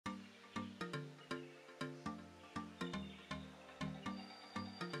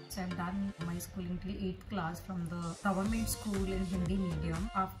So I've done my schooling till 8th class from the government school in Hindi medium.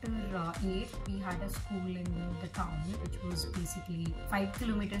 After 8th, we had a school in the town, which was basically 5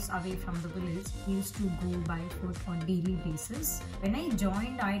 kilometers away from the village. We used to go by foot on daily basis. When I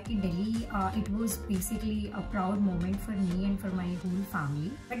joined IIT Delhi, it was basically a proud moment for me and for my whole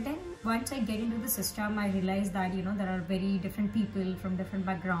family. But then once I get into the system, I realized that, there are very different people from different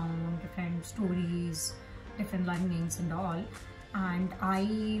background, different stories, different learnings and all. And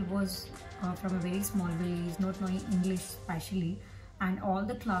I was from a very small village, not knowing English especially, and all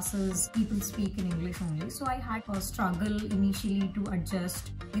the classes people speak in English only. So I had a struggle initially to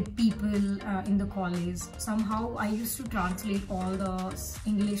adjust with people in the college. Somehow I used to translate all the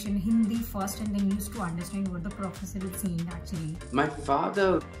English and Hindi first and then used to understand what the professor is saying actually. My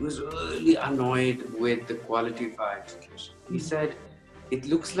father was really annoyed with the quality of our education. He said, it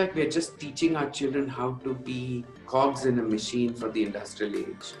looks like we're just teaching our children how to be cogs in a machine for the industrial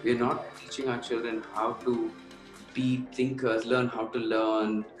age. We're not teaching our children how to be thinkers, learn how to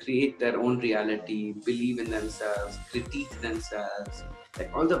learn, create their own reality, believe in themselves, critique themselves,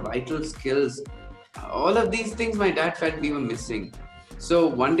 like all the vital skills. All of these things my dad felt we were missing. So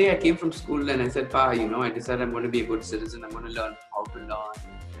one day I came from school and I said, Pa, I decided I'm going to be a good citizen. I'm going to learn how to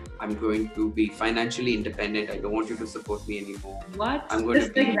learn. I'm going to be financially independent. I don't want you to support me anymore. What? I'm going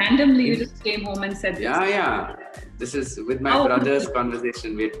just like randomly you just came home and said this? Yeah. This is with my brother's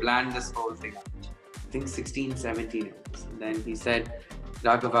conversation. We had planned this whole thing. I think 16, 17. And then he said,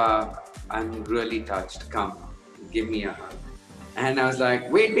 Raghava, I'm really touched. Come, give me a hug. And I was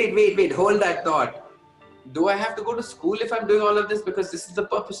like, wait, hold that thought. Do I have to go to school if I'm doing all of this? Because this is the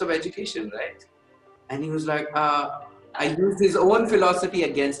purpose of education, right? And he was like, I used his own philosophy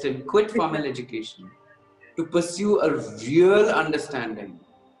against him, quit formal education to pursue a real understanding,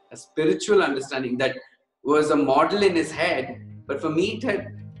 a spiritual understanding that was a model in his head. But for me, it had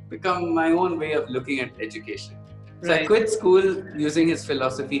become my own way of looking at education. So right. I quit school using his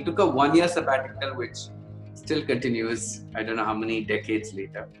philosophy, took a 1-year sabbatical, which still continues, I don't know how many decades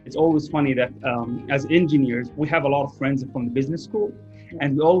later. It's always funny that as engineers, we have a lot of friends from the business school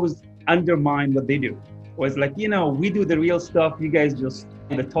and we always undermine what they do. Was like, we do the real stuff, you guys just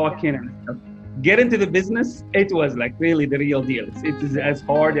do the talking and stuff. Get into the business, it was like really the real deal. It is as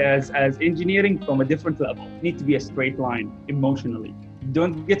hard as engineering from a different level. You need to be a straight line emotionally.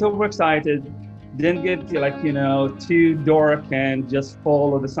 Don't get overexcited. Don't get too dark and just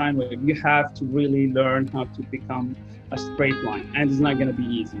follow the sine wave. You have to really learn how to become a straight line, and it's not going to be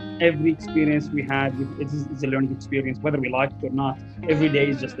easy. Every experience we had, it's a learning experience, whether we like it or not. Every day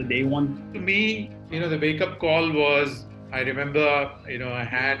is just a day one. To me, the wake-up call was, I remember, I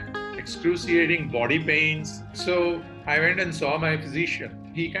had excruciating body pains. So I went and saw my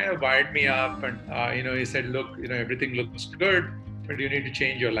physician. He kind of wired me up and, he said, look, everything looks good, but you need to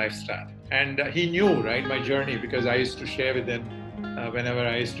change your lifestyle. And he knew, right, my journey, because I used to share with him whenever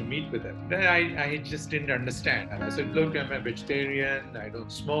I used to meet with him. Then I just didn't understand. And I said, look, I'm a vegetarian, I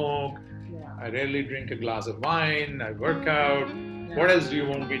don't smoke, I rarely drink a glass of wine, I work out. What else do you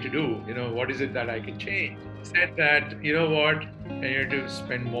want me to do? What is it that I can change? He said that, you know what, I need to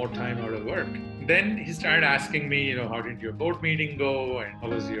spend more time out of work. Then he started asking me, how did your board meeting go? And how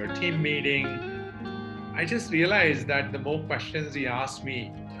was your team meeting? I just realized that the more questions he asked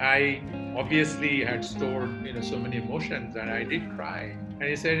me, I obviously had stored, so many emotions, and I did cry. And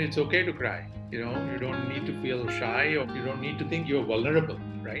he said, it's okay to cry. You don't need to feel shy, or you don't need to think you're vulnerable,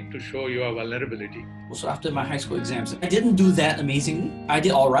 right? To show your vulnerability. So after my high school exams, I didn't do that amazingly. I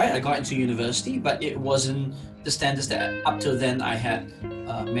did all right. I got into university, but it wasn't the standards that up till then I had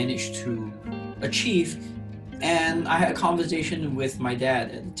managed to achieve. And I had a conversation with my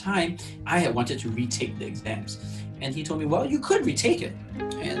dad at the time. I had wanted to retake the exams. And he told me, well, you could retake it.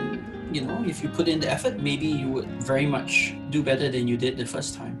 And, if you put in the effort, maybe you would very much do better than you did the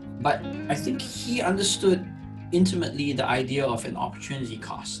first time. But I think he understood intimately the idea of an opportunity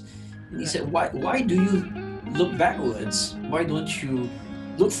cost. And he said, why do you look backwards? Why don't you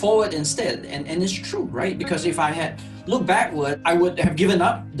look forward instead? And it's true, right? Because if I had looked backward, I would have given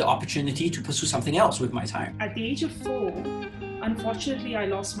up the opportunity to pursue something else with my time. At the age of 4, unfortunately, I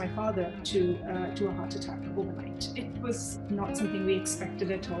lost my father to a heart attack overnight. It was not something we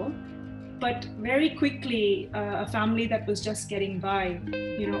expected at all. But very quickly, a family that was just getting by,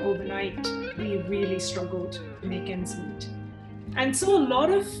 overnight, we really struggled to make ends meet. And so a lot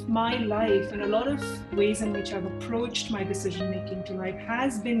of my life and a lot of ways in which I've approached my decision-making to life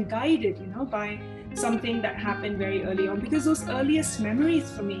has been guided, by something that happened very early on. Because those earliest memories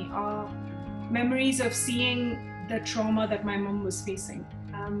for me are memories of seeing the trauma that my mom was facing,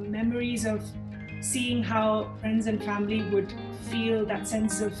 memories of seeing how friends and family would feel that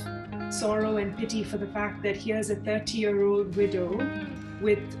sense of sorrow and pity for the fact that here's a 30-year-old widow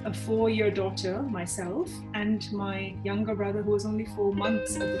with a 4-year daughter, myself, and my younger brother who was only 4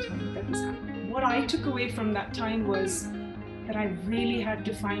 months at the time that was happening. What I took away from that time was that I really had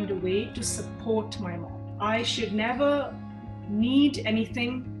to find a way to support my mom. I should never need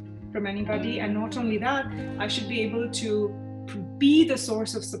anything from anybody, and not only that, I should be able to be the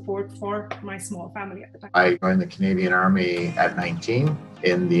source of support for my small family at the time. I joined the Canadian Army at 19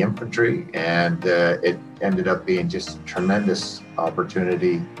 in the infantry, and it ended up being just a tremendous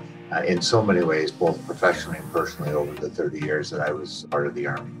opportunity in so many ways, both professionally and personally, over the 30 years that I was part of the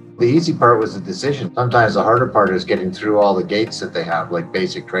Army. The easy part was the decision. Sometimes the harder part is getting through all the gates that they have, like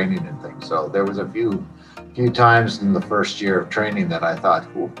basic training and things. So there was a few times in the first year of training that I thought,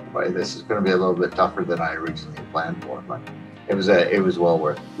 oh boy, this is going to be a little bit tougher than I originally planned for, but it was well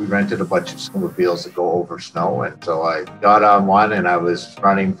worth it. We rented a bunch of snowmobiles that go over snow, and so I got on one and I was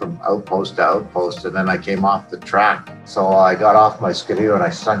running from outpost to outpost, and then I came off the track. So I got off my skidoo and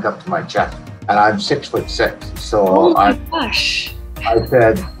I sunk up to my chest, and I'm 6'6". So Gosh. I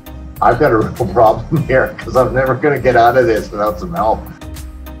said, I've got a real problem here because I'm never going to get out of this without some help.